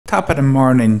Top of the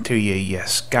morning to you, you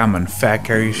scamming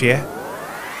feckers, yeah?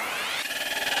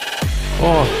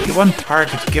 Oh, you want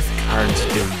Target gift cards,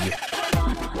 do you?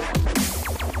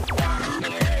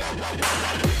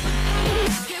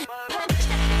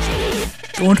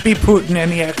 Don't be putting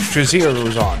any extra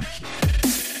zeros on.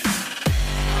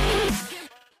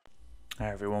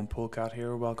 Hi everyone, Polecat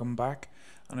here, welcome back.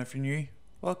 And if you're new,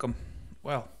 welcome.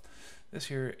 Well, this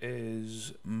here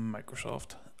is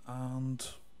Microsoft, and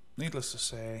needless to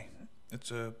say,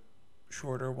 it's a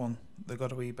shorter one. They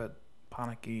got a wee bit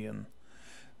panicky and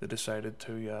they decided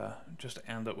to just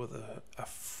end it with a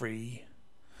free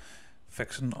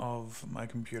fixing of my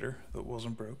computer that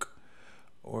wasn't broke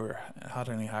or had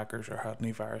any hackers or had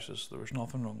any viruses. There was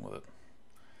nothing wrong with it.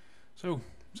 So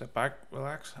sit back,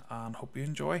 relax, and hope you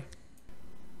enjoy.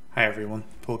 Hi everyone,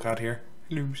 Polecat here.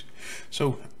 Hello.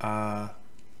 So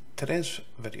today's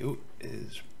video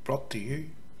is brought to you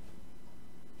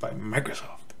by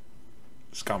Microsoft.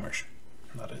 Scammers,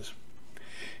 that is.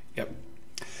 Yep.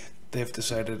 They've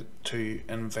decided to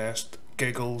invest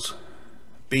giggles,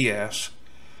 BS,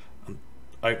 and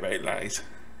outright lies,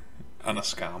 and a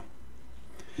scam.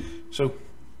 So,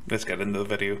 let's get into the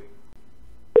video.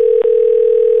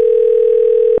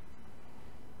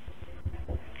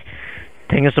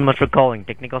 Thank you so much for calling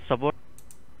technical support.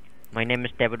 My name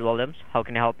is David Williams. How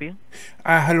can I help you?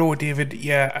 Hello David.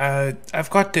 Yeah, I've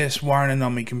got this warning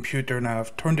on my computer now.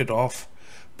 I've turned it off,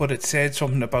 but it said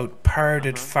something about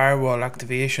pirated firewall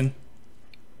activation.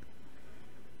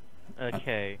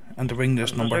 Okay. And to ring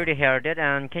this I'm number. sorry to hear that.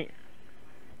 And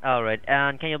alright.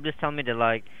 And can you please tell me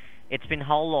that it's been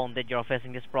how long that you're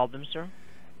facing this problem, sir?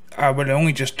 Well, I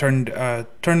only just turned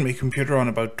my computer on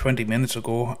about 20 minutes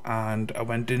ago, and I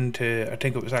went into, I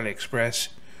think it was AliExpress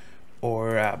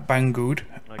or Banggood,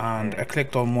 and I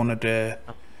clicked on one of the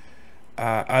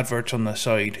adverts on the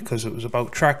side because it was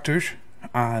about tractors,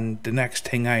 and the next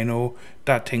thing I know,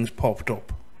 that thing's popped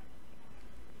up.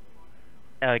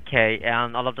 Okay,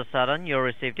 and all of a sudden you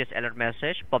received this alert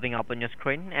message popping up on your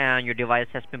screen, and your device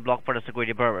has been blocked for the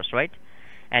security purpose, right?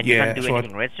 And you can't do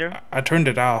anything, right, sir? I turned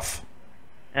it off.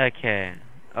 Okay,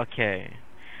 okay.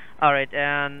 Alright,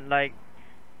 and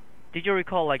did you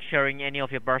recall sharing any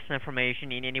of your personal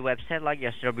information in any website like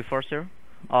yesterday or before, sir?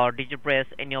 Or did you press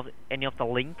any of the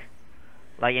link,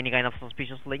 like any kind of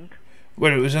suspicious link?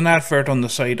 Well, it was an advert on the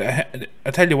side. I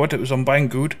tell you what, it was on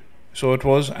Banggood, so it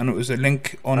was, and it was a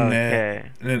link on a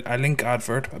link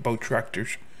advert about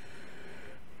tractors.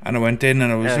 And I went in and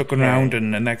I was looking around,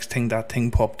 and the next thing, that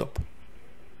thing popped up.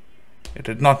 It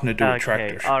had nothing to do with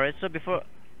tractors. Alright, so before...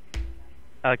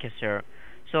 Okay, sir.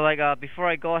 So before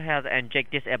I go ahead and check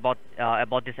this about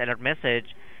this alert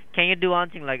message, can you do one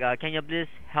thing? Can you please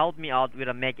help me out with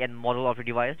a make and model of your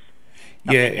device?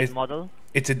 Yeah,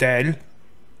 it's a Dell.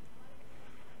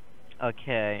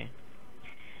 Okay.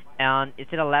 And is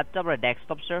it a laptop or a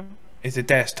desktop, sir? It's a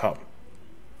desktop.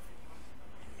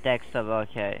 Desktop,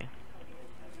 okay.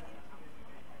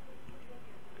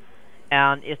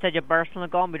 And is that your personal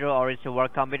computer or is it a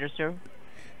work computer, sir?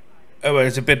 Oh, well,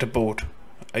 it's a bit of both.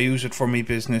 I use it for my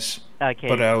business,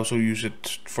 but I also use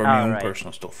it for my own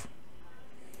personal stuff.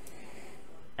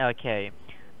 Okay.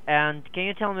 And can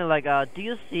you tell me, do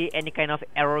you see any kind of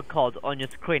error code on your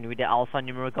screen with the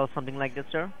alphanumeric or something like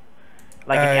that, sir?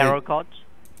 Like an error code?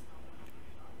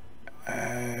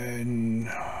 Hang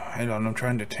on, I'm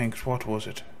trying to think. What was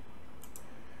it?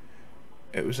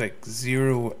 It was like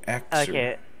 0x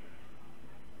or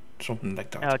something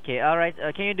like that. Okay, alright.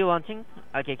 Can you do one thing?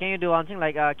 Okay, can you do one thing?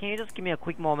 Can you just give me a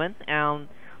quick moment and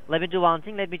let me do one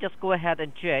thing? Let me just go ahead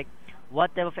and check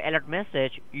what type of alert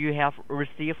message you have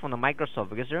received from the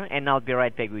Microsoft, okay, sir? And I'll be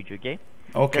right back with you, okay?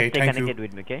 Okay, just stay connected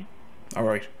with me, okay?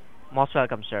 Alright. Most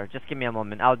welcome, sir. Just give me a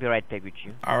moment. I'll be right back with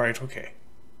you. Alright, okay.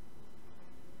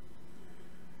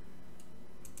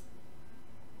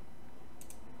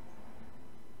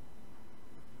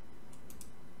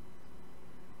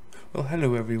 Well,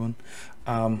 hello everyone.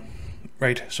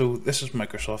 Right, so this is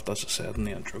Microsoft, as I said in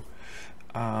the intro.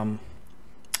 I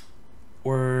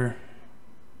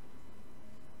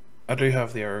do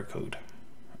have the error code,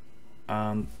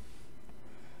 and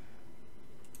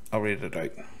I'll read it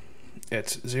out.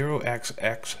 It's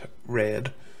 0xx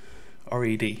red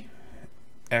red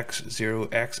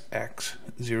x0xx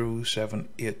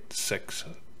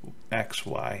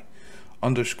 0786xy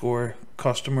underscore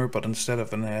customer, but instead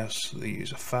of an S they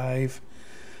use a 5,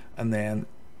 and then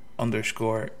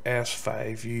underscore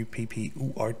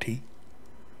S5UPPORT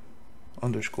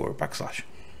underscore backslash.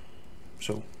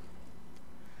 So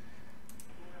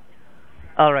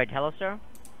alright, hello sir.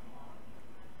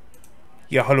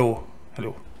 Yeah, hello.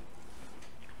 Hello.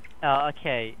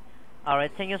 Okay.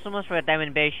 Alright, thank you so much for your time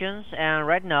and patience. And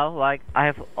right now, like, I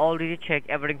have already checked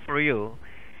everything for you.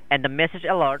 And the message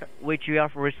alert which you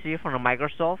have received from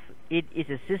Microsoft, it is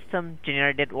a system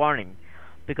generated warning.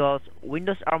 Because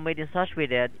Windows are made in such way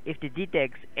that if they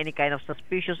detect any kind of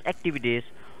suspicious activities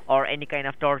or any kind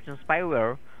of Trojan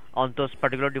spyware on those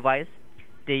particular device,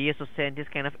 they used to send this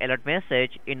kind of alert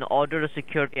message in order to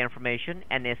secure the information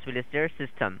and as well as their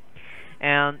system.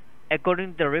 And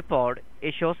according to the report,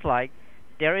 it shows like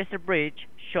there is a breach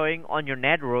showing on your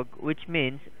network, which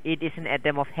means it is an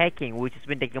attempt of hacking which has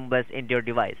been taking place in your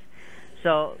device.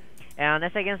 So, and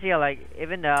as I can see, like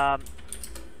even the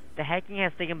hacking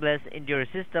has taken place in your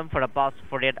system for the past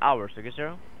 48 hours. Okay,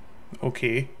 sir.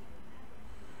 Okay.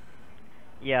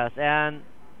 Yes, and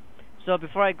so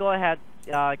before I go ahead,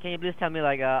 can you please tell me,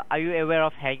 like, are you aware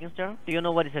of hacking, sir? Do you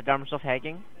know what is the terms of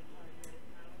hacking?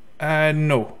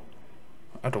 No,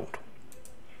 I don't.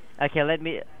 Okay, let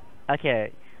me.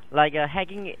 Okay, like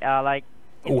hacking, like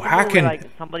in Oh, simple way, hacking. like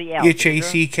somebody else. Okay,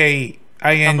 sir?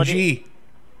 Somebody.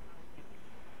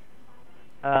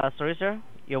 Hacking. Sorry, sir.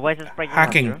 Your voice is breaking up,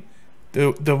 Hacking.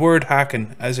 sir. The word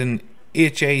hacking, as in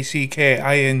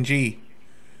HACKING.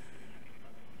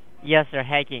 Yes, sir.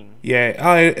 Hacking.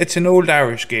 Yeah, it's an old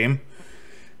Irish game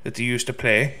that they used to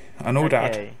play. I know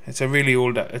that. Okay. It's a really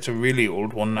old. It's a really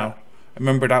old one now. I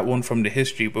remember that one from the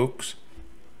history books.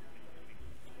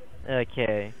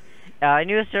 Okay.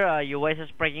 Anyway, sir, your voice is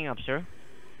breaking up, sir.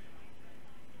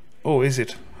 Oh, is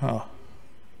it? Oh.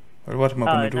 Well, what am I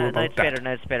going to do no, about it's that? better.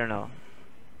 No, it's better now.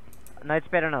 No, it's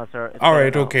better now, sir. It's All better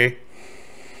right. now. Okay.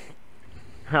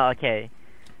 Okay.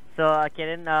 So, okay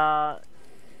then.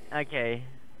 Okay.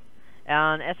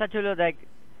 And as I told you, like,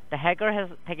 the hacker has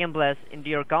taken place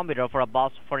into your computer for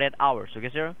about 48 hours.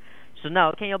 Okay, sir. So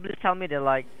now, can you please tell me that,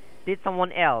 like, did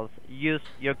someone else use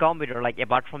your computer, like,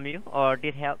 apart from you, or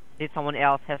did someone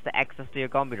else has the access to your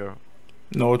computer?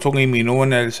 No, it's only me. No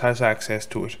one else has access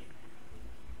to it.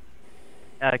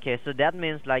 Okay, so that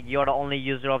means like you're the only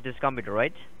user of this computer,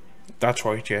 right? That's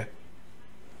right. Yeah.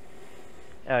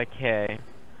 Okay.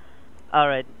 All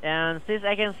right. And since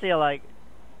I can see like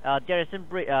there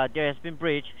has been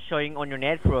breach showing on your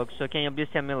network, so can you please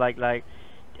tell me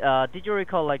did you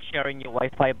recall like sharing your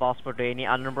Wi-Fi password to any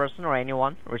unknown person or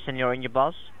anyone recently or in your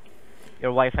boss?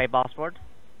 Your Wi-Fi password?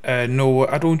 No,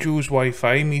 I don't use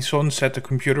Wi-Fi. My son set the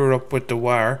computer up with the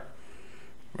wire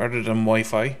rather than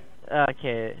Wi-Fi.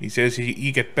 Okay. He says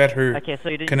he get better So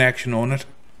you didn't. connection on it.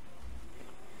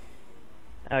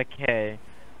 Okay.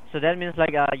 So that means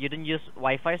like you didn't use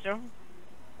Wi-Fi, sir?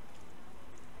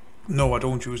 No, I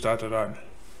don't use that at all.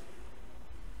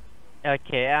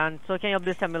 Okay, and so can you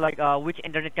please tell me like which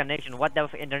internet connection, what type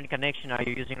of internet connection are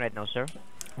you using right now, sir?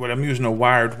 Well, I'm using a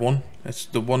wired one. It's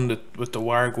the one that with the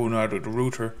wire going out of the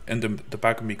router in the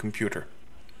back of my computer.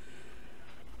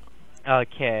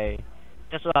 Okay.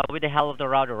 Just with the help of the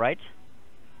router, right?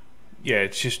 Yeah,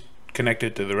 it's just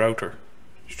connected to the router,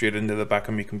 straight into the back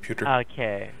of my computer.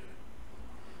 Okay.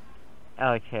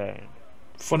 Okay.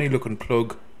 Funny looking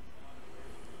plug.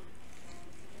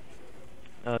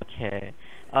 Okay.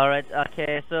 Alright,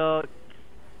 okay, so...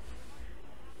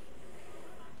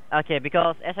 Okay,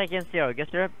 because as I can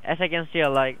see,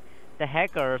 like, the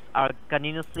hackers are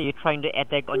continuously trying to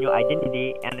attack on your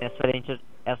identity and as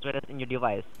well as in your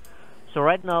device. So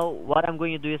right now, what I'm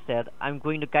going to do is that I'm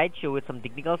going to guide you with some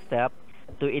technical steps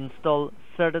to install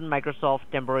certain Microsoft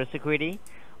temporary security,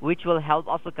 which will help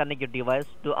us to connect your device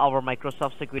to our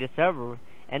Microsoft security server,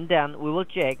 and then we will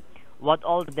check what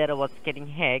all the data was getting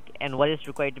hacked and what is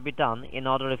required to be done in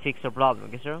order to fix your problem.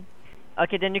 Okay, sir?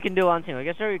 Okay, then you can do one thing.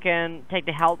 Okay, sir? You can take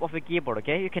the help of a keyboard.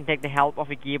 Okay, you can take the help of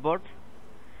a keyboard.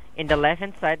 In the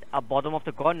left-hand side, at bottom of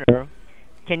the corner,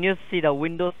 can you see the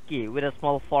Windows key with a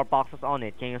small 4 boxes on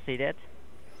it? Can you see that?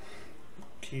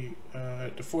 Okay,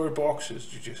 the 4 boxes,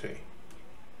 did you say?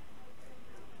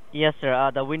 Yes, sir.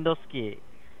 The Windows key.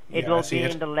 It Yeah, I will see be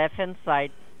it. in the left-hand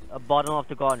side, bottom of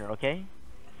the corner. Okay,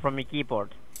 from your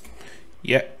keyboard.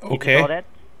 Yeah, Did you okay. saw that?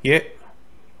 Yeah,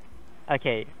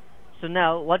 Okay. So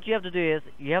now what you have to do is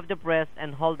you have to press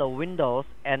and hold the Windows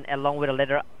and along with the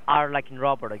letter R like in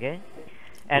Robert, okay?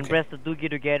 And Okay. press the two key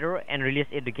together and release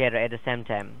it together at the same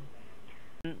time.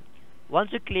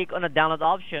 Once you click on the download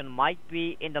option, might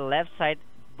be in the left side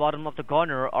bottom of the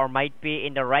corner or might be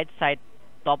in the right side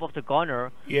top of the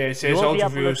corner. yeah, it You says will be able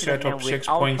Ultraview to see the setup name with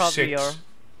Ultraviewer. 6.6.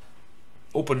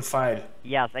 Open file.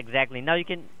 Yes, exactly. Now you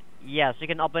can, yes, you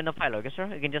can open the file, okay, sir?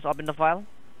 You can just open the file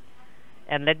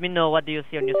and let me know what do you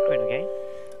see on your screen,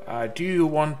 okay? Do you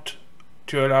want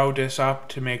to allow this app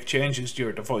to make changes to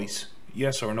your device?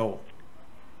 Yes or no?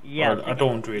 Yes. Well, I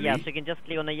don't really. Yes, you can just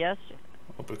click on the yes.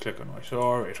 I'll be clicking right. So,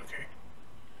 alright, okay.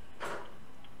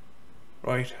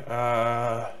 Right.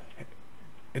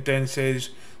 It then says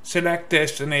select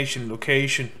destination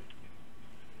location.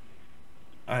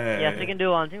 Yes, you can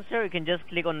do one thing, sir. You can just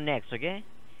click on next, okay?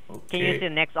 Can you see the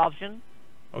next option?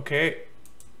 Okay.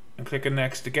 And click on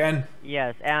next again.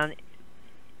 Yes, and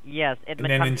yes, it And might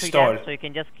then come install. triggered, so you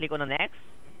can just click on the next.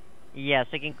 Yes,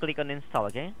 you can click on install,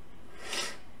 okay?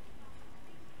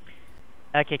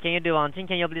 Okay, can you do one thing?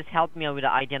 Can you please help me with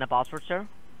the ID and the password, sir?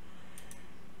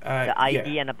 The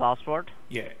ID and the password?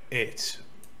 Yeah, it's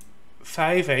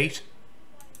 58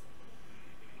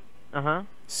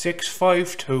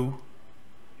 652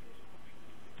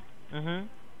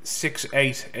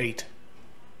 688.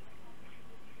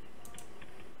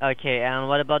 Okay, and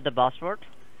what about the password?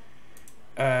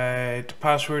 The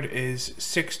password is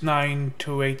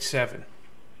 69287.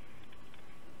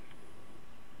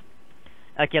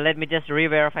 Okay, let me just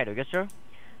re-verify it, okay, sir?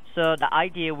 So the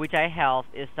ID which I have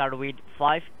is started with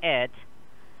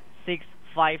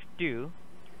 58652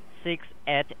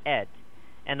 688,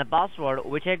 and the password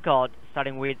which I got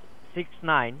starting with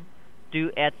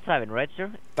 69287, right,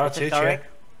 sir? That's it, correct?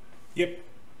 Yeah. Yep.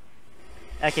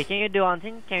 Okay, can you do one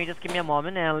thing? Can you just give me a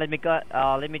moment and let me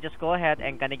just go ahead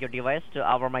and connect your device to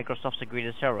our Microsoft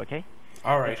security server, okay?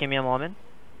 All right. Just give me a moment.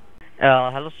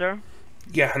 Hello, sir.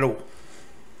 Yeah, hello.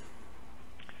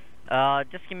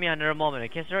 Just give me another moment,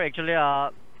 okay, sir? Actually,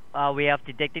 we have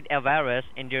detected a virus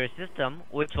in your system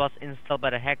which was installed by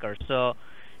the hacker. So,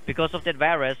 because of that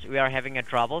virus, we are having a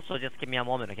trouble. So just give me a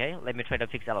moment, okay? Let me try to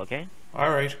fix that, okay? All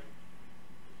right.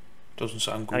 Doesn't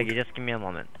sound good. Okay, just give me a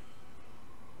moment.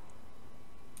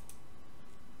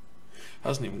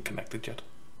 Hasn't even connected yet.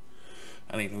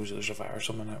 And he knows there's a virus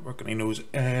on the network and he knows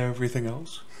everything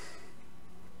else.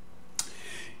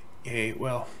 Yeah,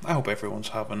 well, I hope everyone's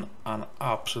having an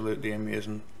absolutely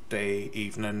amazing day,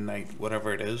 evening, night,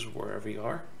 whatever it is, wherever you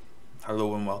are.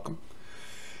 Hello and welcome.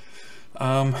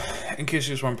 In case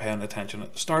you just weren't paying attention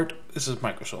at the start, this is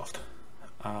Microsoft.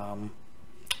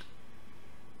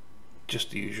 Just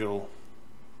the usual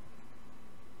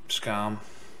scam.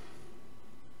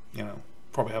 You know,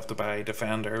 probably have to buy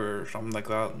Defender or something like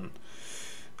that, and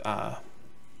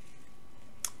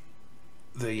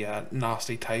the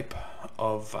nasty type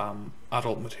of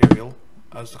adult material,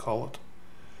 as they call it,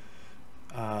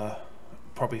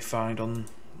 probably found on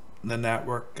the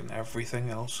network and everything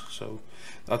else. So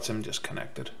that's him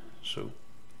disconnected. So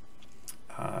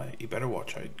you better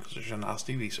watch out, because there's a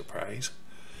nasty wee surprise.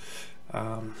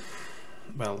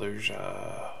 Well, there's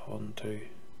 1, 2,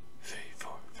 3,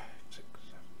 4, 5, 6,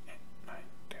 7, 8, 9,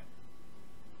 10.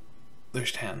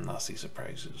 There's 10 nasty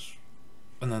surprises,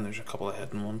 and then there's a couple of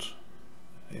hidden ones.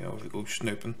 You know, if you go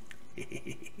snooping.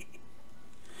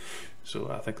 So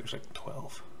I think there's like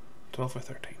 12 or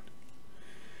 13.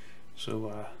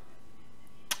 So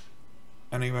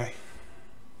anyway,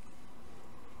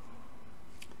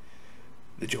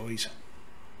 the joys.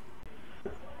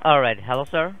 Alright, hello,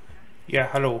 sir. Yeah,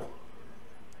 hello.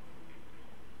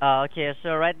 Okay,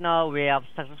 so right now we have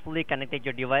successfully connected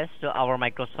your device to our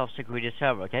Microsoft security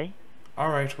server, okay?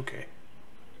 Alright, okay.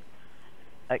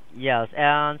 Yes,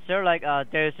 and sir, like,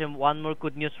 there is one more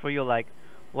good news for you. Like,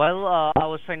 while I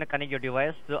was trying to connect your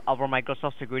device to our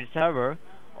Microsoft security server,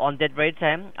 on that very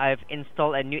time, I've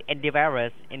installed a new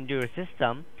antivirus into your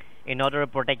system in order to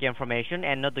protect your information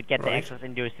and not to get the access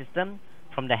into your system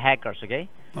from the hackers, okay?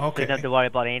 Okay. So you don't have to worry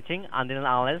about anything until and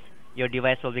unless your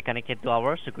device will be connected to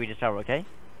our security server, okay?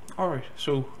 Alright,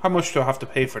 so how much do I have to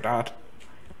pay for that?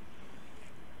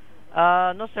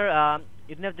 No, sir,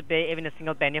 you don't have to pay even a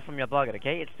single penny from your pocket,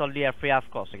 okay? It's totally a free of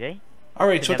cost, okay?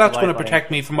 Alright, so that's going to protect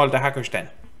me from all the hackers then?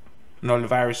 And all the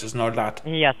viruses and all that?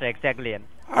 Yes, exactly.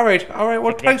 Alright, well,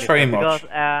 exactly, thanks very much.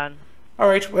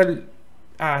 Alright, well,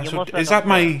 so is that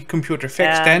my computer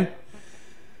fixed then?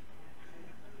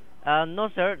 No,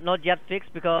 sir, not yet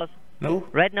fixed, because no?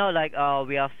 Right now, like,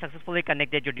 we have successfully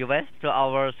connected your device to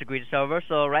our security server.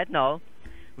 So right now,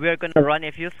 we are going to run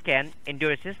a few scans into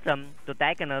your system to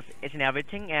diagnose each and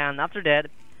everything, and after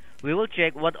that, we will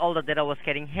check what all the data was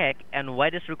getting hacked and why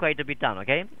this required to be done,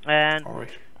 okay? And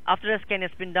after the scan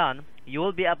has been done, you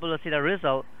will be able to see the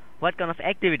result, what kind of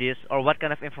activities or what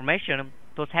kind of information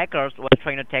those hackers were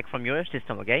trying to take from your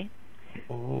system, okay?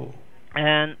 Oh.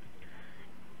 And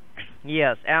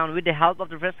yes, and with the help of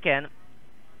the first scan,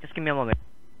 just give me a moment.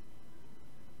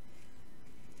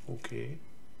 Okay.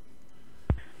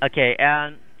 Okay,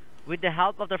 and with the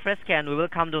help of the first scan, we will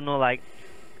come to know like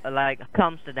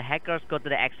comes that the hackers got to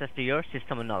the access to your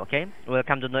system or not, okay? We'll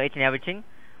come to know each and everything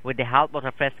with the help of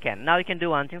the first scan. Now you can do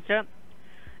one thing, sir.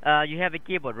 You have a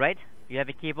keyboard, right? You have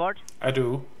a keyboard? I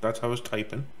do. That's how I was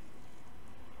typing.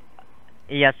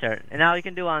 Yes, sir. And now you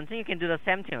can do one thing. You can do the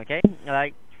same thing, okay?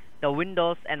 Like, the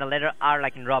Windows and the letter R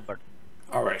like in Robert.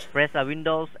 Alright. Press the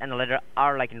Windows and the letter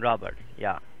R like in Robert.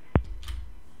 Yeah.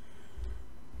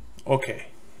 Okay.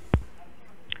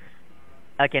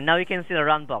 Okay, now you can see the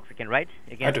run box again, right?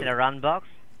 You can see the run box.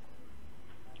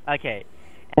 Okay.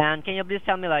 And can you please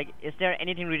tell me, like, is there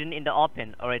anything written in the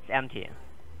open or it's empty?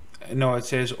 No, it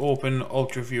says open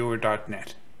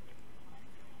ultraviewer.net.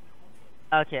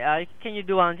 Okay, can you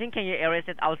do one thing? Can you erase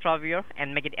it ultraviewer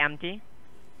and make it empty?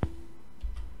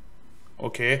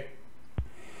 Okay.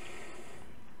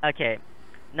 Okay.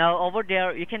 Now over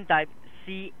there you can type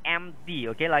CMD,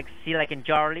 okay? Like C like in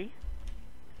Charlie,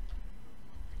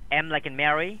 M like in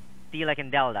Mary, D like in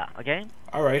Delta, okay?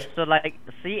 Alright. So like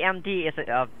CMD is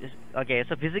okay,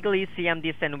 so physically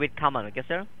CMD stands with common, okay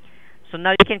sir? So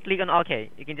now you can click on OK.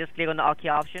 You can just click on the OK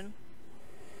option.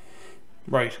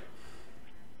 Right.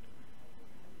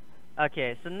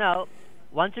 Okay, so now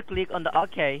once you click on the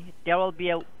OK, there will be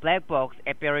a black box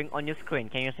appearing on your screen.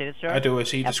 Can you see it, sir? I do, I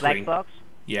see the screen. A black box?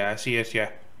 Yeah, I see it,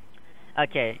 yeah.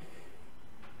 Okay.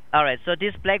 Alright, so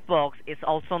this black box is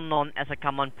also known as a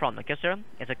command prompt, okay sir?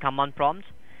 It's a command prompt.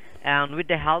 And with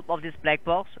the help of this black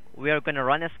box, we are going to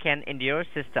run a scan into your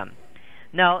system.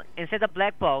 Now, inside the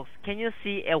black box, can you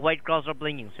see a white cursor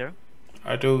blinking, sir?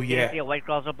 I do, yeah. Can you see a white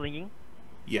cursor blinking?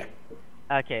 Yeah.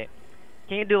 Okay.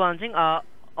 Can you do one thing?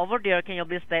 Over there, can you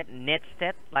please type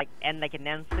netstat, like N like in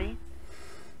Nancy?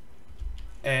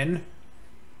 N.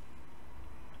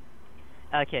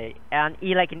 Okay, and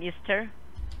E like in Easter?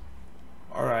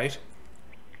 Alright.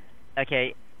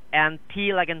 Okay, and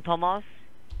T like in Thomas?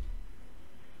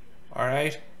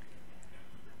 Alright.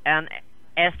 And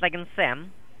S like in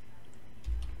Sam?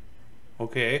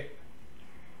 Okay.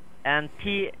 And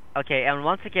T, okay, and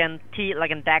once again, T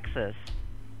like in Texas.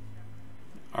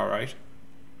 Alright.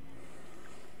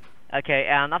 Okay,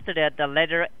 and after that, the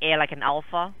letter A like in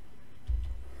Alpha.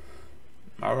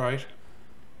 Alright.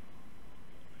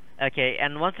 Okay,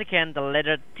 and once again, the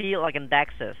letter T like in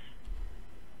Texas.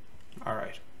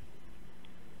 Alright.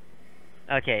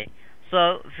 Okay,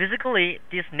 so physically,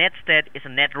 this netstat is a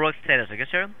network status, okay,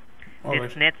 sir?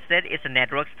 This netstat is a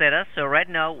network status. So right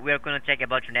now, we are going to check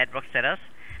about your network status,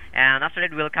 and after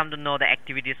that, we'll come to know the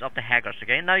activities of the hackers.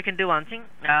 Okay, now you can do one thing.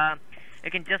 You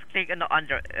can just click on the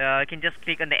under. You can just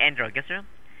click on the enter, okay, sir?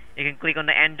 You can click on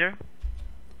the enter.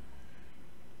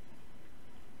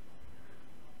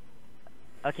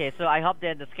 Okay, so I hope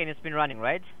that the scan has been running,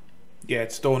 right? Yeah,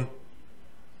 it's done.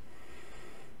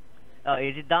 Oh,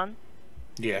 is it done?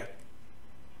 Yeah.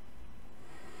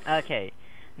 Okay.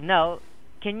 Now,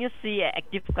 can you see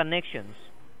active connections?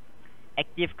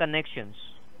 Active connections.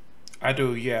 I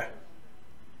do, yeah.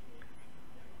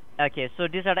 Okay, so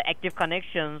these are the active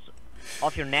connections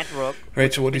of your network.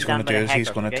 Right, so what he's going to do is he's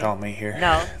going to tell me here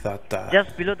that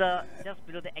just below the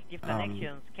active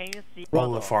connections, can you see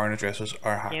all the foreign addresses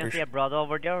are hackers. Can you see a brother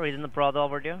over there? Isn't the brother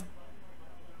over there?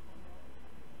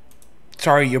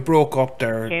 Sorry, you broke up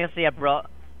there. Can you see a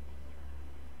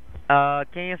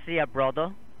can you see a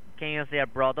brother? Can you see a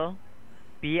brother?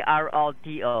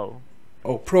 BROTO.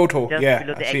 Oh, Proto. Just yeah,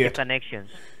 below the I see active it.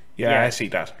 connections. Yeah, I see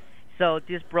that. So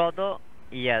this brother,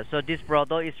 yeah. So this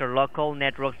brother is your local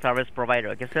network service provider.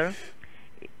 Okay, sir.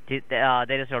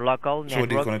 That is your local network service provider. So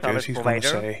what he's going to do is he's going to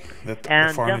say that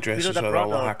the foreign addresses are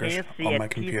all the hackers on my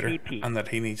computer, and that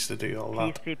he needs to do all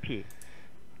that. TCP.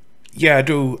 Yeah, I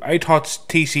do. I thought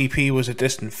TCP was a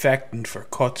disinfectant for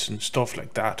cuts and stuff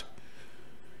like that.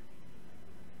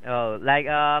 Oh, like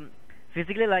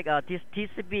physically, like this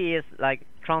TCP is like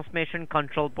transmission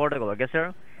control protocol. Okay,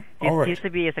 sir. This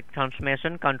TCP is a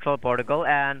transmission control protocol,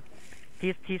 and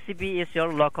this TCP is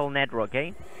your local network.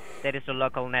 Okay, that is your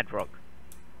local network.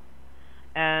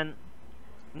 And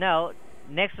now,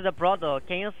 next to the brother,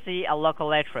 can you see a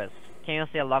local address? Can you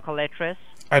see a local address?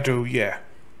 I do, yeah.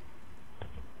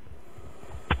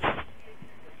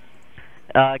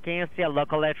 Can you see a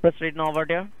local address written over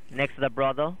there next to the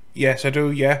brother? Yes, I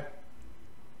do, yeah.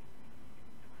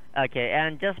 Okay,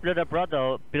 and just below the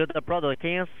brother, can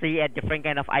you see a different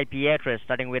kind of IP address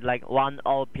starting with like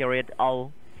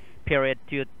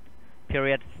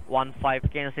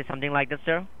 10.0.2.15? Can you see something like that,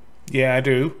 sir? Yeah, I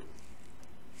do.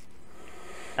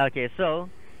 Okay, so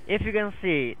if you can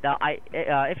see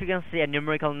a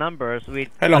numerical numbers with.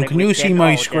 Hold on, can you see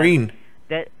my screen?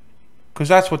 Because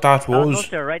that's what that was. No,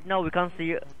 sir. Right now we can't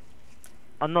see.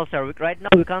 No, sir. Right now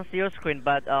we can't see your screen,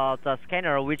 but the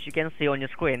scanner which you can see on your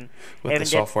screen. With the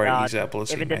software, he's able to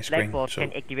see my screen. So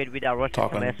can activate with our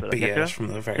system as well. Okay, BS from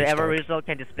the very start. So every result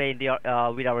can display in the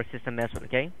with our system as well.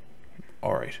 Okay.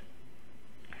 All right.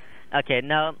 Okay.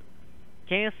 Now,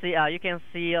 can you see?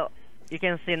 You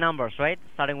can see numbers, right?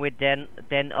 Starting with 10,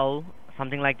 0,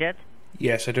 something like that.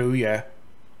 Yes, I do. Yeah.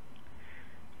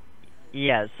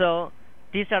 Yeah, so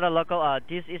these are the local.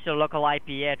 This is your local IP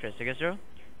address, okay, sir?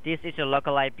 This is your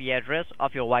local IP address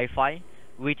of your Wi-Fi,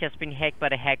 which has been hacked by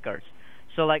the hackers.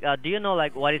 So, like, do you know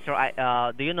like what is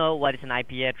your do you know what is an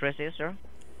IP address is, sir?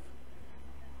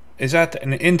 Is that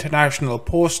an international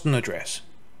postal address?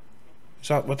 Is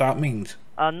that what that means?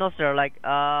 No, sir.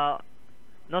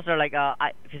 No, sir.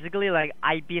 Physically, like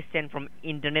IP stand from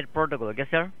Internet Protocol, okay,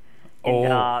 sir?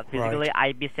 Oh, Physically, right.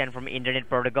 IP stand from Internet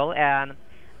Protocol, and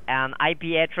an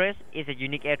IP address is a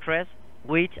unique address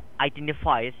which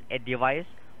identifies a device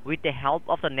with the help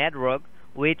of the network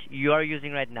which you are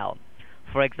using right now.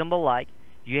 For example, like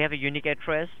you have a unique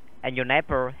address and your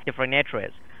neighbor has a different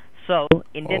address. So,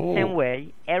 in that same Oh,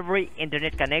 way, every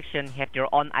internet connection has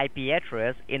their own IP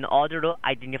address in order to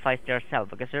identify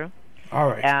themselves, okay, sir? all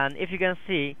right. And if you can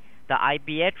see the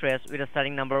IP address with a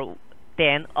starting number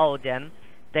 10, oh, then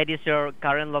that is your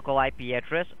current local IP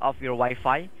address of your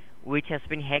Wi-Fi, which has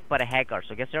been hacked by the hackers,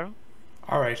 okay, sir?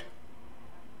 All right.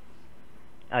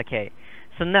 Okay.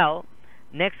 So now,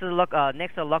 next to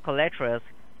local address,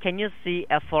 can you see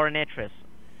a foreign address?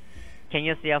 Can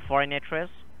you see a foreign address?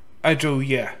 I do,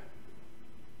 yeah.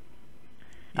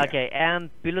 Yeah. Okay, and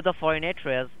below the foreign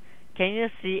address, can you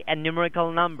see a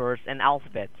numerical numbers and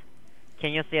alphabet?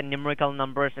 Can you see a numerical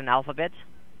numbers and alphabet?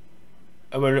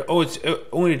 Well, oh, it's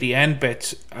only the end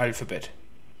bit's alphabet.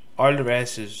 All the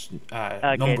rest is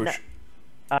Okay, numbers.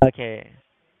 okay,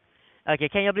 okay.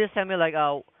 Can you please tell me like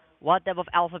what type of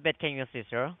alphabet can you see,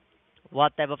 sir?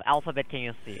 What type of alphabet can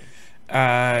you see?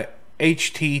 Uh,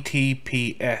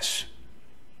 HTTPS.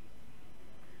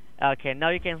 Okay, now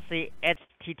you can see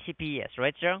HTTPS,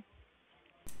 right, sir?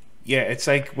 Yeah, it's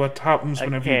like what happens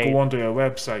whenever you Okay, go onto a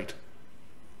website.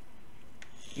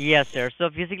 yes, sir. So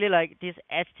basically, like these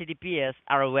HTTPS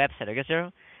are a website, okay,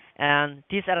 sir? And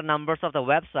these are the numbers of the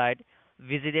website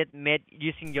visited made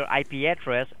using your IP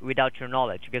address without your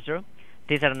knowledge, okay, sir?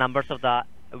 These are the numbers of the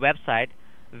website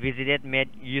visited made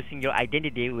using your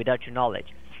identity without your knowledge.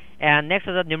 And next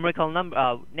to the numerical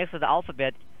number, next to the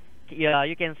alphabet,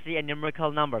 you can see a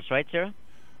numerical numbers, right, sir?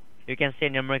 You can see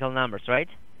numerical numbers, right?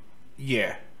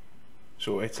 Yeah.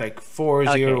 So it's like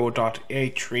Okay.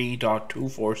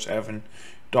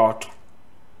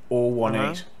 40.83.247.018. Uh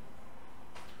huh.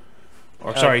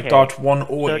 Or sorry, Okay. dot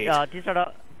So 108. these are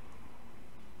the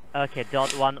okay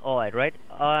dot 108, right?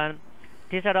 And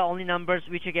these are the only numbers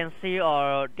which you can see,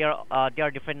 or there are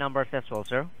different numbers as well,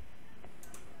 sir.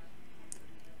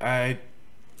 I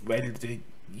well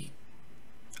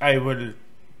I will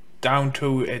down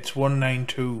to it's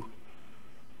 192,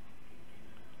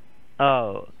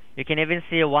 Oh, you can even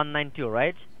see a 192,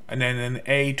 right? and then an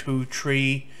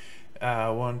A23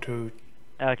 one two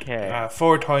Okay.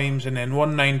 four times, and then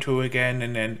 192 again,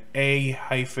 and then A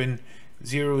hyphen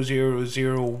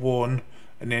 0001,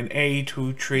 and then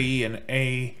A23 and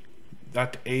A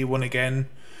that A1 again,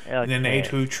 and then Okay.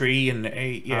 A23 and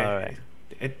A, yeah. All right.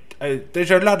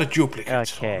 There's a lot of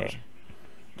duplicates on it. Okay.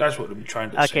 That's what I'm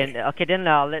trying to Okay. say. Okay. Then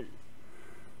let.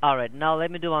 All right. Now let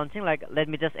me do one thing. Like let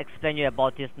me just explain you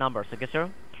about these numbers. Okay, sir.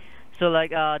 So like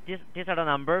these are the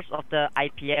numbers of the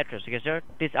IP address, okay, sir?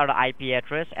 These are the IP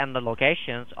address and the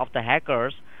locations of the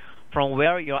hackers from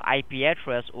where your IP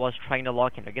address was trying to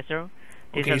log in, okay, sir?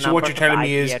 These Okay, are so what numbers you're of the telling me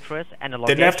IP is address and the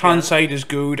the left hand locations. side is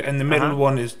good and the Uh middle huh.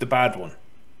 one is the bad one.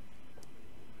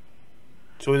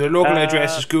 So the local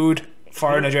address Uh, is good,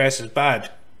 foreign Blue. address is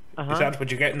bad. Uh Is huh. that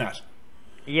what you're getting at?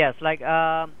 Yes, like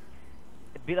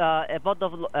about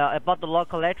the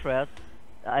local address.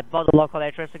 About the local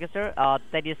address, okay, sir.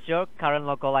 That is your current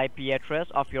local IP address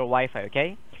of your Wi-Fi,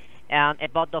 okay? And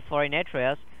about the foreign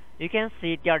address, you can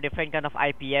see there are different kind of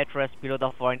IP address below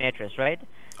the foreign address, right?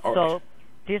 Alright. So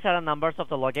these are the numbers of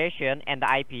the location and the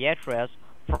IP address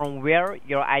from where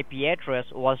your IP address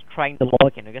was trying to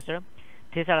log in, okay, sir?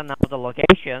 These are the numbers of the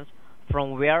locations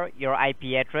from where your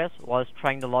IP address was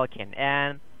trying to log in.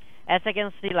 And as I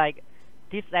can see, like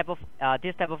this type of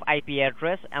IP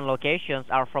address and locations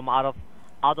are from out of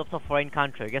the foreign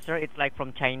country, yes sir. It's like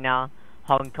from China,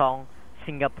 Hong Kong,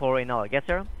 Singapore, and all, yes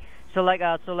sir. So like,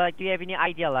 do you have any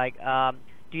idea, like,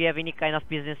 do you have any kind of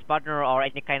business partner or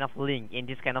any kind of link in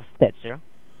this kind of state, sir?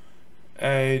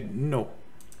 No.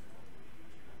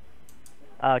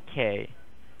 Okay.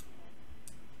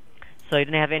 So you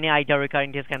don't have any idea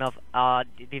regarding this kind of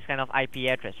IP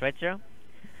address, right, sir?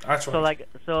 That's So right. like,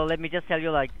 so let me just tell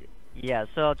you, like, yeah.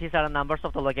 So these are the numbers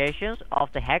of the locations of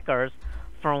the hackers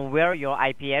from where your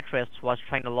IP address was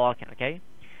trying to log in. Okay.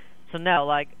 So now,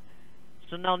 like,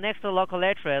 so now next to local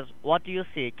address, what do you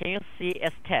see? Can you see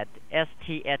a stat?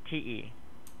 STATE.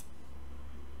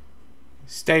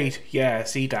 State, yeah, I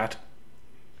see that.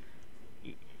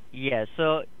 Yeah.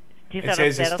 So these It are the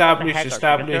says status of the established, hackers, okay, sir?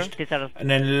 established, These are and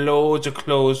then loads of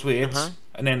close weights, uh-huh.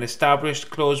 and then established,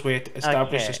 close weight,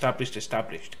 established, Okay. established,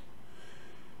 established.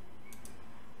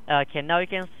 Okay, now you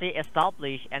can see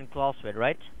establish and close with,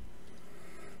 right?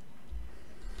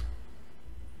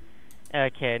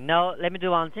 Okay, now let me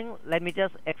do one thing. Let me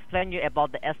just explain you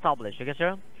about the establish, okay,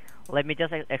 sir? Let me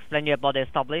just explain you about the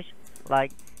establish.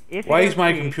 Like, if Why you is can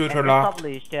my see computer an locked?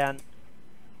 established, then...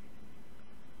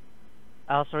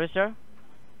 sorry, sir?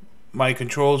 My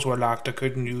controls were locked. I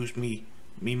couldn't use me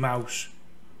mouse.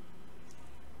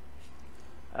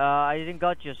 I didn't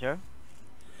got you, sir.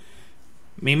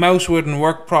 Me mouse wouldn't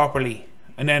work properly,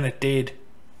 and then it did.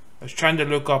 I was trying to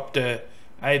look up the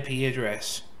IP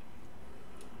address.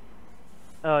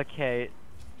 Okay.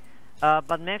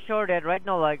 But make sure that right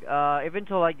now, like, even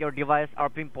though like your device are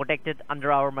being protected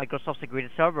under our Microsoft security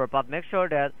server, but make sure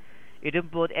that you don't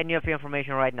put any of your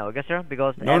information right now, okay, sir?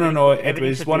 Because No. It everything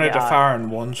was should one be of the foreign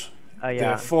ones. The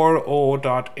yeah.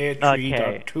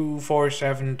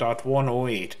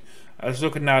 40.83.247.108. I was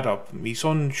looking that up. My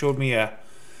son showed me a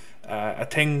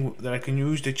thing that I can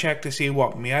use to check to see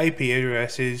what my IP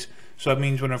address is. So that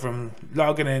means whenever I'm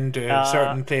logging into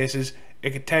certain places,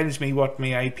 it tells me what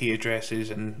my IP address is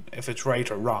and if it's right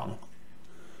or wrong.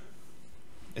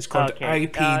 It's called IP You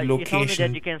told me that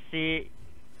location. you can see.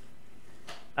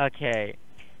 Okay.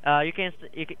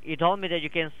 You told me that you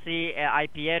can see an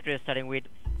IP address starting with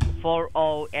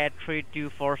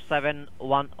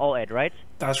 4083247108, right?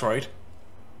 That's right.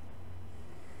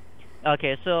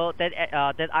 Okay, so that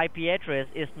IP address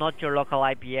is not your local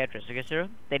IP address, okay, sir?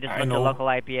 That is I not your know. local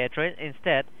IP address.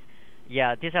 Instead,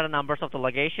 yeah, these are the numbers of the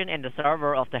location and the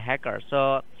server of the hacker.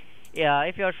 So, yeah,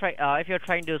 if you're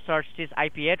trying to search this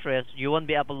IP address, you won't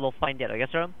be able to find it, okay,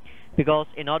 sir? Because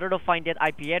in order to find that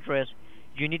IP address,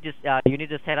 you need to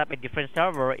set up a different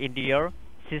server into your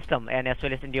system and as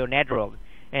well as into your network.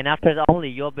 And after that only,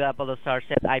 you'll be able to search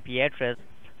that IP address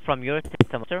from your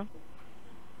system, sir.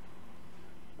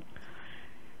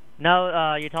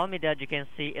 Now, you told me that you can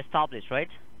see established, right?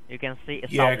 You can see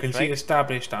established, Yeah, I can see right?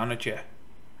 established on it, yeah.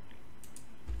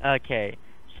 Okay.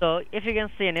 So, if you can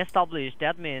see an established,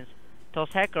 that means those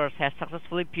hackers have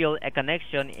successfully peeled a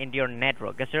connection into your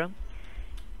network, yes, sir?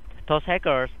 Those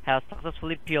hackers have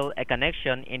successfully peeled a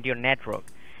connection into your network.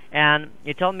 And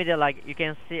you told me that, like, you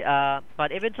can see,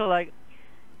 but even though, like,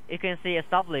 you can see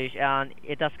established, and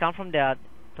it does come from that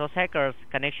those hackers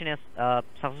connection is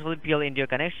successfully peeled into your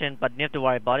connection, but you have to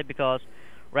worry about it because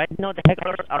right now the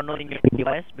hackers are not in your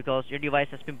device because your device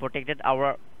has been protected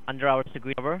under our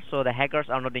security server, so the hackers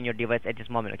are not in your device at this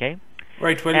moment, okay?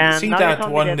 Right, well, And see now you that told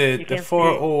me one, that the you can see-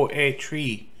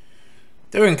 4083.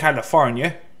 They're in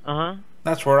California. Uh-huh.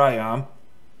 That's where I am.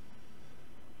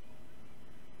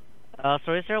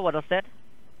 Sorry, sir, what was that?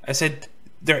 I said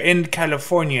they're in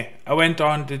California. I went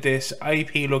on to this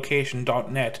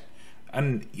iplocation.net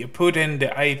and you put in the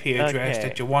IP address Okay.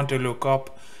 that you want to look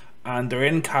up and they're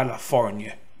in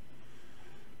California.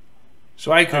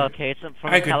 So I could Okay, it's from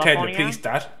I could tell the California? police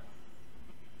that.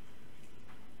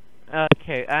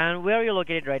 Okay, and where are you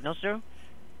located right now, sir?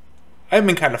 I'm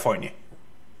in California.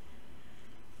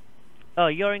 Oh,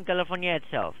 you're in California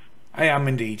itself. I am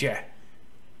indeed, yeah.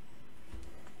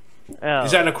 Oh.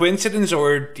 Is that a coincidence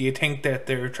or do you think that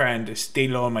they're trying to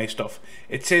steal all my stuff?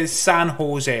 It says San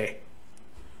Jose.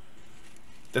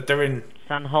 That they're in.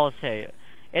 San Jose.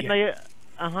 It Yeah. may,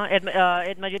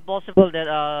 it might be possible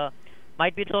that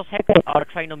might be those hackers are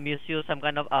trying to misuse some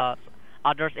kind of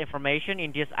others' information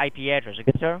in this IP address.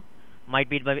 Okay, sir.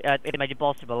 It might be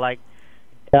possible. Like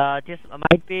this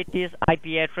IP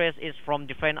address is from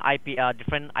different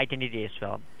different identity as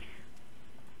well.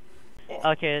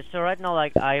 Okay, so right now,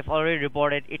 like I've already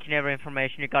reported each and every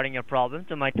information regarding your problem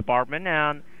to my department,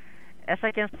 and as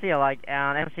I can see, like,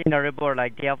 and I'm seeing the report,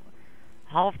 like they have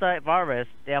half the virus.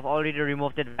 They have already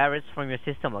removed the virus from your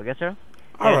system. Okay, sir.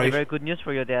 All It's right. very good news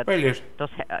for you that Brilliant.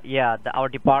 our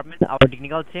department, our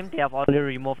technical team, they have already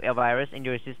removed a virus in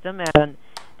your system, and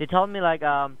they told me like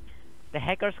the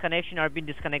hackers' connection are being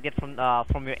disconnected from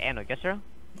your end. Okay, sir.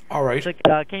 All right. So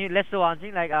can you let's do one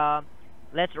thing like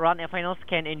let's run a final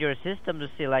scan in your system to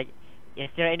see like is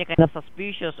there any kind of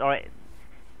suspicious or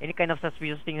any kind of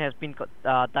suspicious thing has been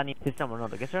done in the system or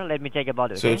not. Okay, sir. Let me check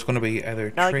about it. So Okay? it's going to be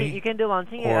either Now tree. you can do one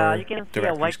thing. or You can see a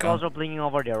directory's white gone. cursor blinking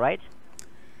over there, right?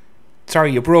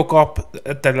 Sorry, you broke up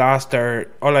at the last there.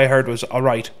 All I heard was all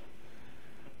right.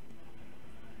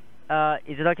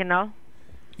 Is it okay now?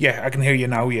 Yeah, I can hear you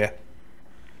now. Yeah.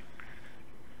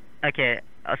 Okay.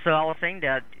 So I was saying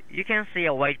that you can see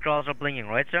a white cursor blinking,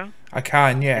 right, sir? I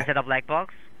can. Yeah. Instead of black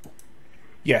box.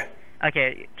 Yeah.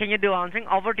 Okay. Can you do one thing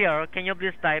over there? Can you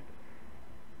please type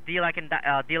D like in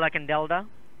Delta?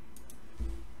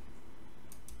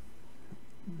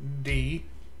 D.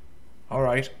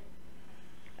 Alright.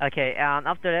 Okay, and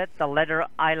after that, the letter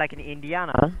I like in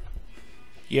Indiana.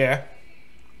 Yeah.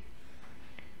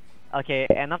 Okay,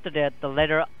 and after that, the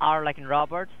letter R like in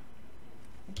Robert.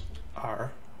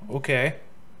 R. Okay.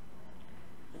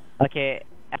 Okay,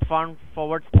 F1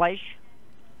 /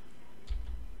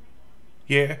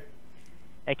 Yeah.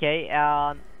 Okay,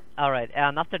 and alright,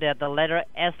 and after that, the letter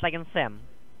S like in Sam.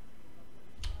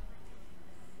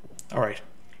 Alright.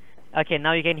 Okay,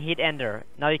 now you can hit enter.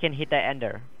 Now you can hit the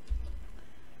enter.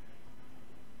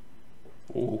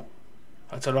 Oh,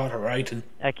 that's a lot of writing.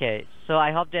 Okay, so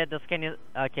I hope that the scan is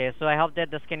okay. So I hope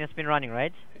that the scan has been running,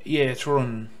 right? Yeah, it's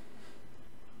running.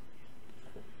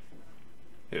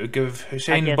 It would give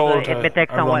Hussein Okay, so Bolt it may take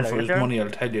a some run while, for yes, his sir? money, I'll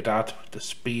tell you that. The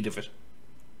speed of it.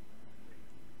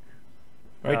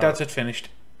 Right, Oh. that's it finished.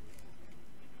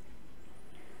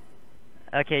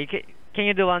 Okay, can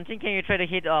you do one thing? Can you try to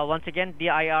hit once again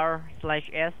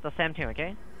dir/s, the same thing,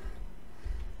 okay?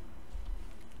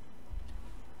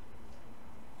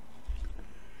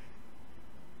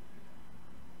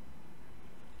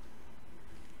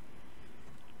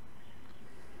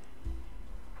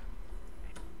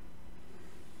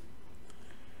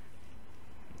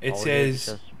 It Oh, says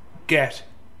just- get.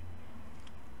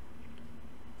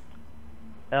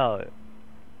 Oh,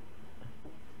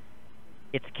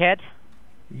 it's cat.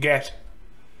 Get.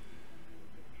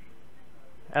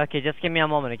 Okay, just give me a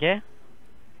moment, okay?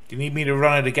 Do you need me to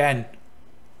run it again?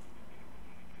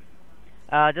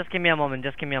 Just give me a moment.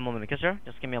 Just give me a moment, okay, sir?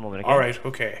 Just give me a moment, okay? Alright,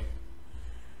 okay.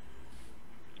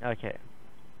 Okay.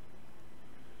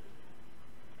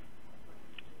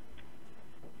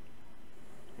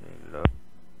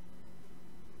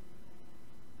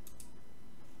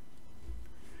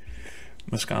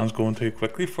 My scan's going too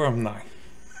quickly for him now.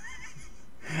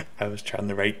 I was trying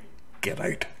to write get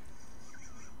out.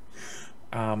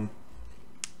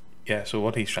 Yeah, so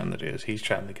what he's trying to do is he's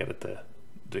trying to get it to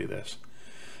do this.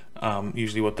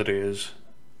 Usually what they do is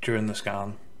during the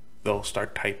scan they'll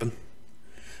start typing.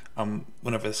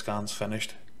 Whenever the scan's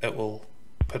finished, it will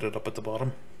put it up at the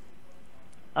bottom.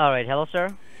 Alright, hello,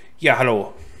 sir. Yeah,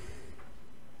 hello.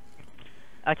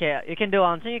 Okay, you can do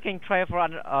one thing. You can try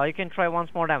you can try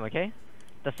once more time, okay?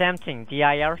 The same thing,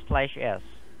 dir/s. dir/s.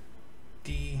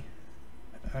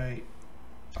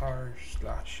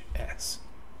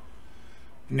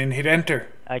 And then hit enter.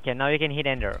 Okay, now you can hit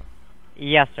enter.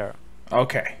 Yes, sir.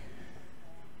 Okay.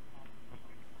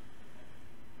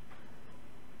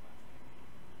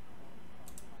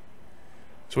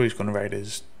 So what he's going to write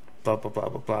is blah blah blah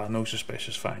blah blah. No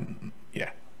suspicious find. Yeah.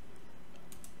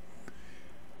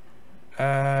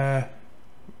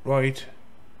 Right.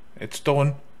 It's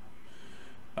done.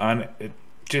 And it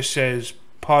just says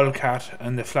Polecat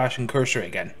and the flashing cursor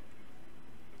again.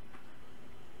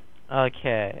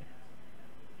 Okay.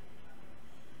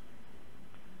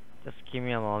 Just give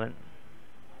me a moment.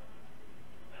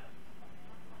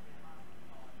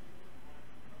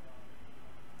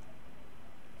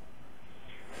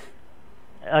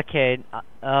 Okay,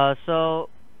 so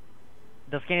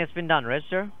the scan has been done, right,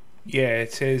 sir? Yeah,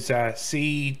 it says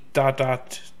C /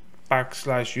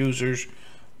 /users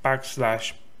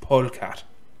 / Polecat.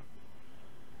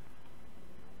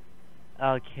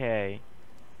 Okay.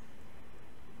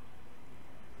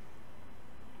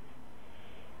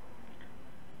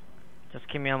 Just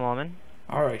give me a moment.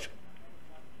 Alright.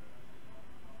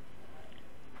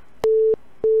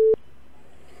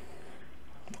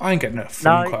 I ain't getting a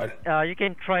phone call. You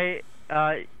can try.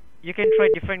 You can try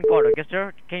different code, okay,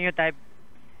 sir? Can you type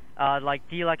like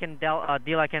D like in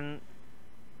D like in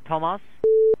Thomas,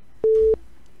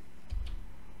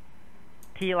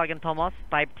 T like in Thomas,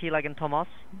 type T like in Thomas,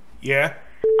 Yeah.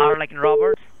 R like in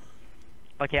Robert.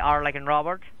 Okay, R like in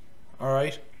Robert.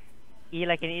 Alright. E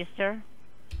like in Easter.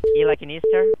 E like in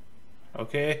Easter.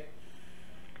 Okay.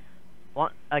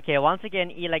 Okay, once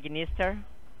again E like in Easter.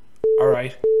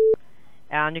 Alright.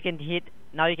 And you can hit.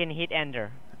 Now you can hit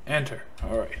enter. Enter.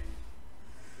 Alright.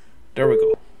 There we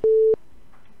go.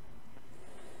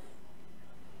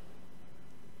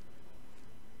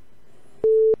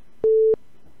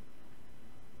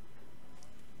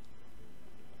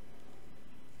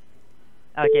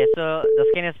 Okay, so the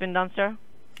scan has been done, sir.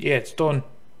 Yeah, it's done.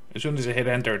 As soon as I hit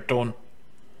enter, done.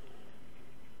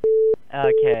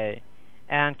 Okay,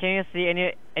 and can you see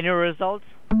any results?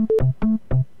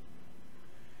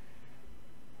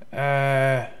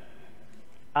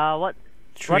 What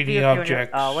 3D do you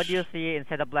objects. See what do you see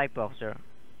inside the black box, sir?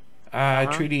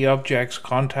 3D objects,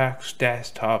 contacts,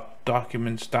 desktop,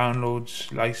 documents,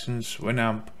 downloads, license,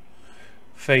 Winamp,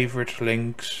 favorite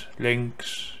links,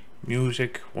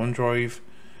 music, OneDrive,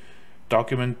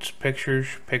 documents,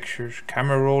 pictures,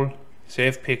 camera roll,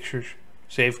 save pictures,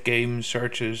 save games,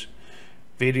 searches,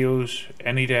 videos,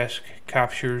 AnyDesk,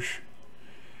 captures.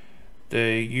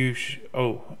 The use.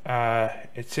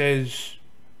 It says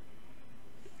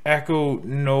echo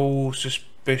no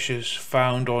suspicious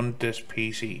found on this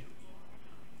PC.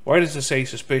 Why does it say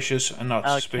suspicious and not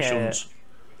suspicions?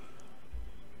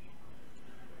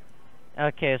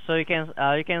 Okay, so you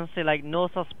can see like no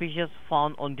suspicious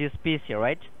found on this PC,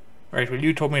 right? Right. Well,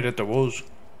 you told me that there was.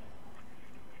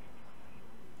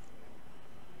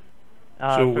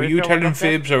 So were you telling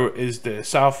fibs, or is the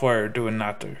software doing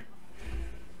that there?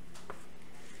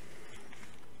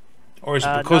 Or is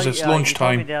it because it's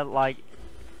lunchtime? You told me that, like,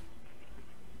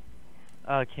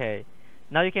 okay.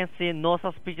 Now you can see no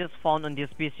suspicious found on this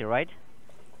PC, right?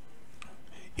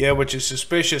 Yeah, which is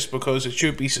suspicious because it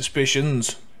should be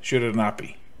suspicions, should it not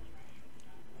be?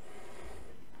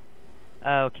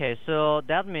 Okay, so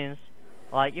that means,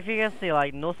 like, if you can see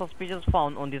like no suspicious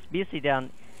found on this PC, then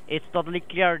it's totally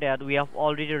clear that we have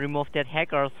already removed that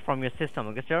hackers from your system,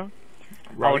 okay, sir?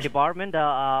 Right. Our department,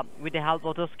 with the help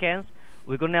of those scans,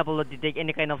 we're gonna able to detect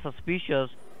any kind of suspicious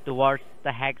towards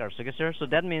the hackers, okay, sir? So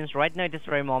that means right now at this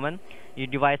very moment, your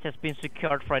device has been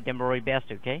secured for a temporary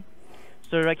basis, okay?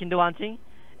 So you can do one thing.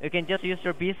 You can just use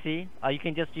your PC, you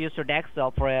can just use your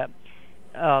desktop for a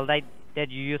like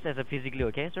that you use as a physically,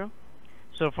 okay, sir?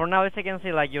 So for now, as I can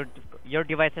see, like your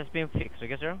device has been fixed,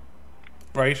 okay, sir?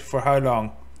 Right. For how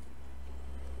long?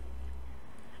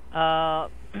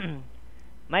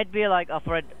 Might be like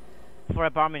for a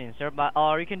permanent, sir. But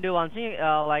or you can do one thing,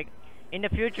 like in the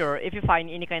future, if you find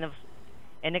any kind of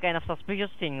suspicious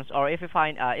things, or if you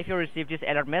find if you receive this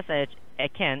alert message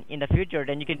again in the future,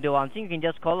 then you can do one thing. You can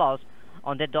just call us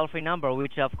on that toll-free number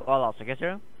which you have called us, okay,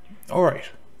 sir? All right.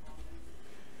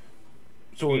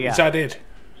 So yeah. Is that it?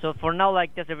 So for now,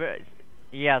 like that's a very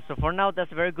So for now,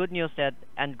 that's very good news. That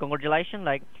and congratulations,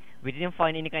 like we didn't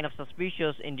find any kind of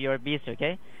suspicious in your PC,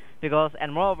 okay? Because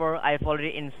and moreover, I've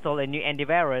already installed a new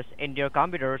antivirus in your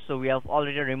computer, so we have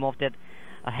already removed that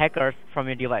hackers from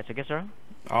your device, okay, sir?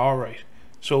 All right.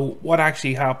 So what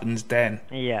actually happens then?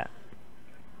 Yeah.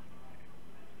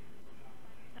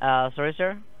 Sorry,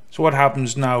 sir. So what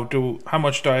happens now? How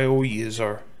much do I owe you,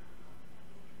 sir?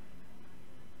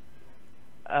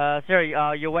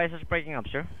 Sir, your voice is breaking up,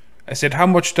 sir. I said, how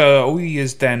much do I owe you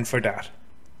then for that?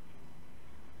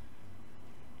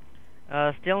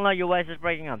 Still now your voice is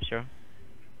breaking up, sir.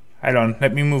 Hold on,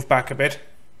 let me move back a bit.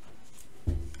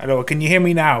 Hello, can you hear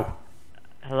me now?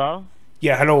 Hello?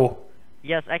 Yeah, hello.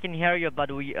 Yes, I can hear you,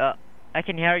 but I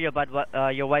can hear you, but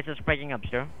your voice is breaking up,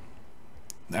 sir.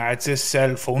 It's this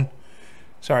cell phone.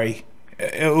 Sorry.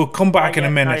 It'll come back in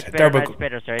a minute. It's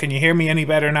better, sir. Can you hear me any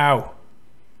better now?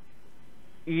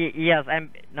 Yes,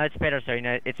 now it's better, sir.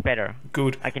 No, it's better.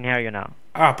 Good. I can hear you now.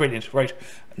 Ah, brilliant. Right.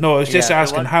 No, I was just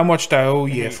asking, how much do I owe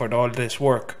you for all this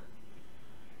work?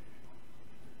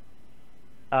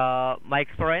 My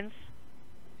experience?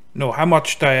 No, how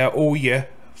much do I owe you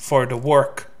for the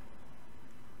work?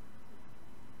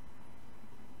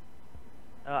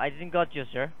 I didn't got you,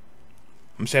 sir.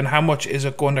 I'm saying, how much is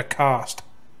it going to cost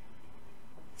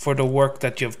for the work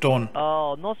that you've done?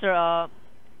 Oh, no, sir.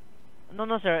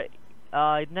 No, sir.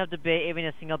 You don't have to pay even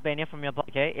a single penny from your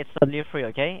pocket, okay? It's totally free,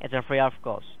 okay? It's a free of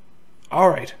course.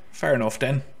 Alright, fair enough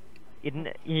then.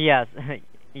 Yes.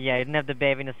 Yeah, you don't have to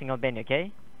pay even a single penny,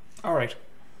 okay? Alright.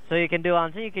 So you can do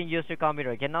one thing, you can use your computer,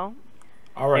 okay, now?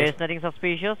 Alright. There's nothing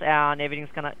suspicious and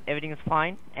everything's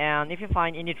fine. And if you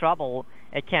find any trouble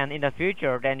again in the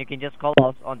future, then you can just call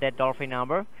us on that toll-free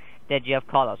number that you have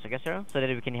called us, okay, sir? So that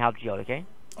we can help you, okay?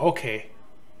 Okay.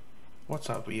 What's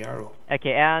up, Yarrow?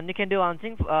 Okay, and you can do one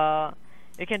thing.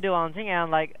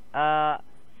 And like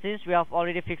since we have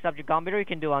already fixed up your computer, you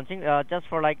can do one thing. Just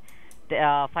for like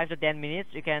 5 to 10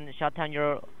 minutes, you can shut down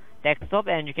your desktop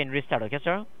and you can restart. Okay,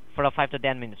 sir? For 5 to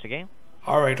 10 minutes. Okay.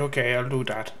 All right. Okay, I'll do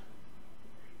that.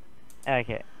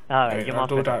 Okay. All right. I'll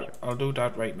do that. I'll do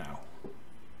that right now.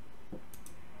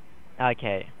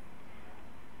 Okay.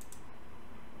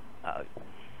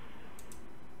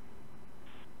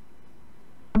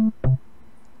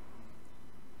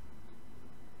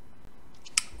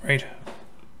 Right.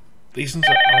 These things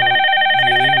are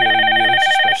really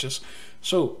suspicious.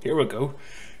 So, here we go.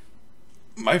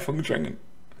 My phone's ringing.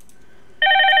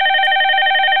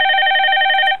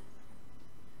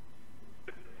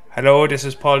 Hello, this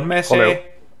is Paul Messi. Hello.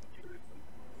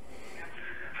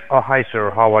 Oh, hi, sir.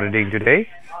 How are you doing today?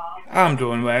 I'm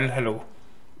doing well. Hello.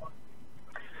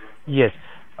 Yes.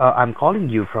 I'm calling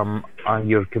you from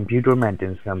your computer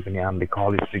maintenance company, and the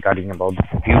call is regarding about the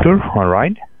computer, all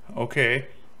right? Okay.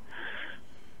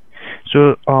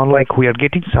 So, like we are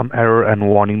getting some error and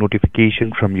warning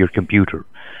notification from your computer.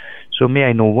 So, may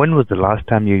I know when was the last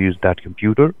time you used that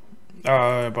computer?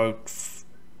 About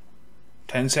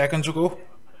 10 seconds ago.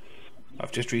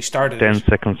 I've just restarted 10 it.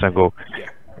 seconds ago.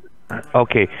 Yeah.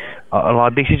 Okay.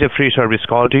 This is a free service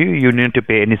call to you. You need to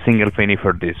pay any single penny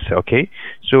for this. Okay.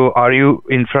 So, are you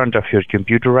in front of your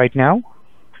computer right now?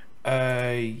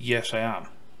 Yes, I am.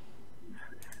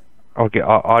 Okay.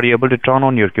 Are you able to turn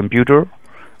on your computer?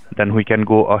 Then we can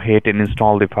go ahead and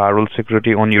install the firewall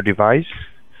security on your device.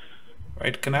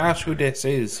 Right, can I ask who this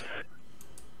is?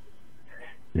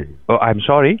 Oh, I'm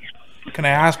sorry. Can I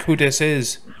ask who this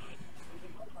is?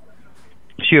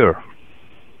 Sure.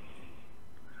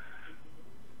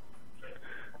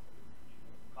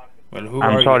 Well, who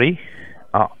I'm are sorry.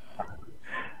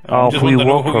 I'm just We wanting to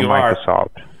know work who for you are.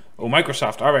 Microsoft. Oh,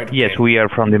 Microsoft. All right. Okay. Yes, we are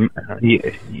from the.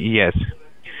 Yes.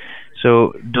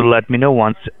 So do let me know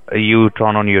once you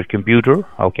turn on your computer,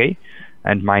 okay?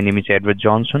 And my name is Edward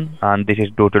Johnson, and this is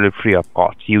totally free of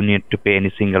cost. You need to pay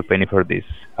any single penny for this.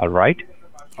 All right?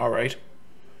 All right.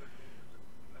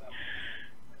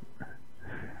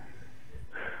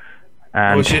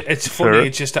 And Well, it's funny. sir,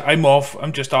 It's just that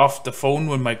I'm just off the phone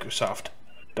with Microsoft.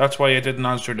 That's why I didn't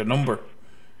answer the number.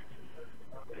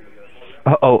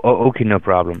 okay, no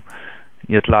problem.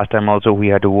 Yes, last time also we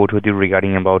had to vote with you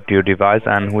regarding about your device,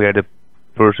 and we are the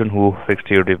person who fixed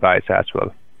your device as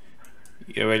well.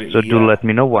 Yeah. Well, So do let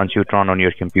me know once you turn on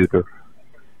your computer.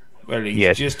 Well, he's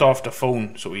Yes. just off the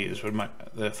phone, so he is with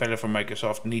the fella from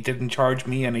Microsoft, and he didn't charge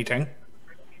me anything.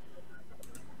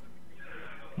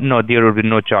 No, there will be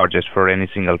no charges for any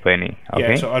single penny.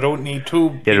 Okay. Yeah, so I don't need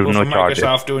two There will people be no from charges.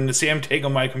 Microsoft doing the same thing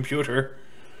on my computer.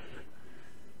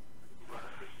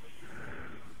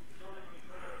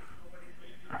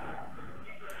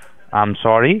 I'm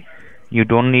sorry. You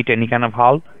don't need any kind of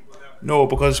help. No,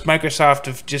 because Microsoft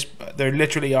they're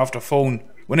literally off the phone.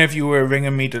 Whenever you were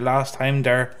ringing me the last time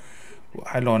there,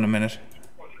 hold on a minute.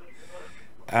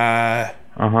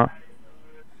 Uh-huh.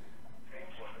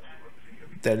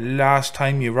 The last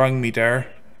time you rang me there,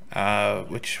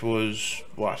 which was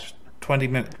what, 20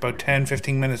 minutes, about 10,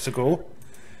 15 minutes ago,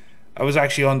 I was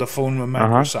actually on the phone with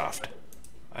Microsoft,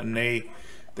 and they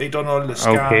done all the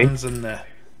scans, and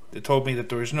they told me that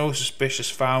there was no suspicious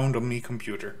found on my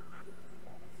computer.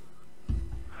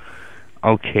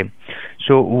 Okay.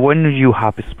 So when you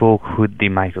have spoke with the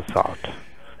Microsoft?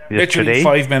 Literally Yesterday?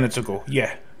 5 minutes ago,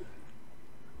 yeah.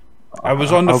 I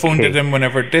was on the phone to okay. them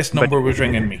whenever this number was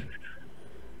ringing me.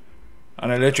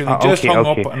 And I literally just hung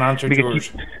up and answered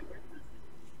Because yours.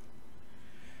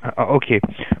 Okay,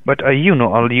 but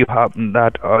you have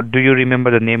that. Do you remember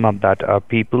the name of that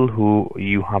people who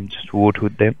you have just voted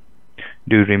with them?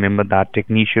 Do you remember that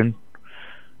technician?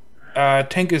 I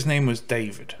think his name was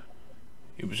David.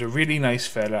 He was a really nice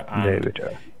fella, and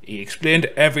David. he explained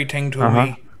everything to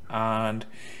me, and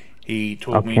he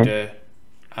told me to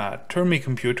turn my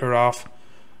computer off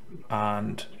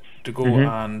and to go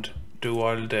and do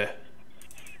all the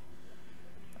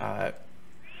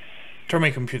turn my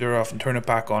computer off and turn it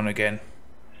back on again.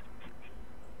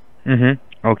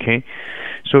 Okay.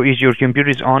 So is your computer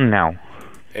is on now?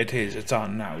 It is. It's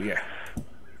on now. Yeah.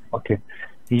 Okay.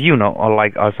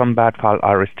 Some bad files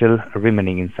are still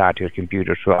remaining inside your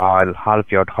computer, so I'll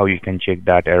help you out how you can check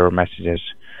that error messages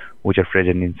which are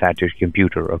present inside your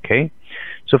computer, okay?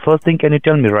 So first thing, can you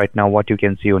tell me right now what you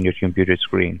can see on your computer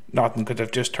screen? Nothing, because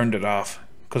I've just turned it off.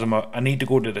 Because I need to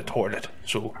go to the toilet.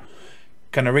 So,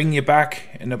 can I ring you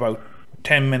back in about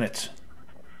 10 minutes?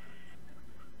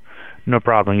 No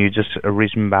problem. You just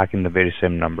reach me back in the very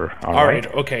same number. All right.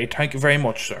 Okay. Thank you very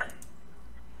much, sir.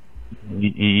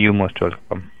 You most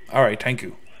welcome. All right. Thank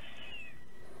you.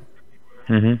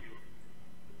 Mm-hmm.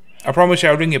 I promise you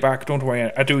I'll ring you back. Don't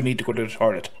worry. I do need to go to the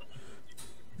toilet.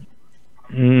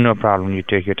 No problem. You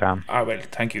take your time. I will.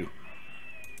 Thank you.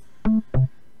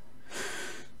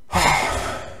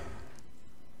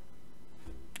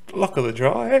 Luck of the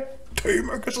draw, eh? To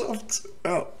Microsoft.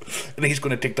 Oh, and he's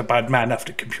going to take the bad man off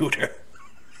the computer.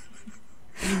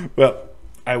 Well,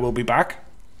 I will be back.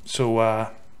 So,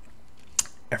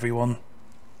 everyone.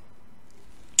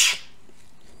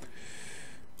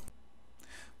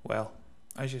 Well,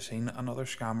 as you seen, another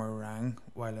scammer rang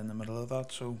while in the middle of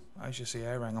that. So, as you see,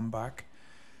 I rang him back.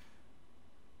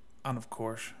 And of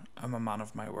course, I'm a man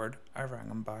of my word. I rang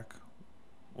him back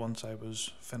once I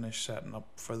was finished setting up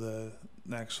for the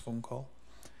next phone call.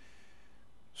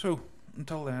 So,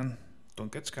 until then,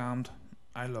 don't get scammed.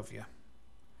 I love you.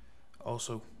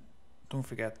 Also, don't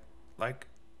forget, like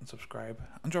and subscribe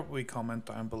and drop a wee comment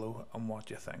down below on what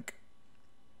you think.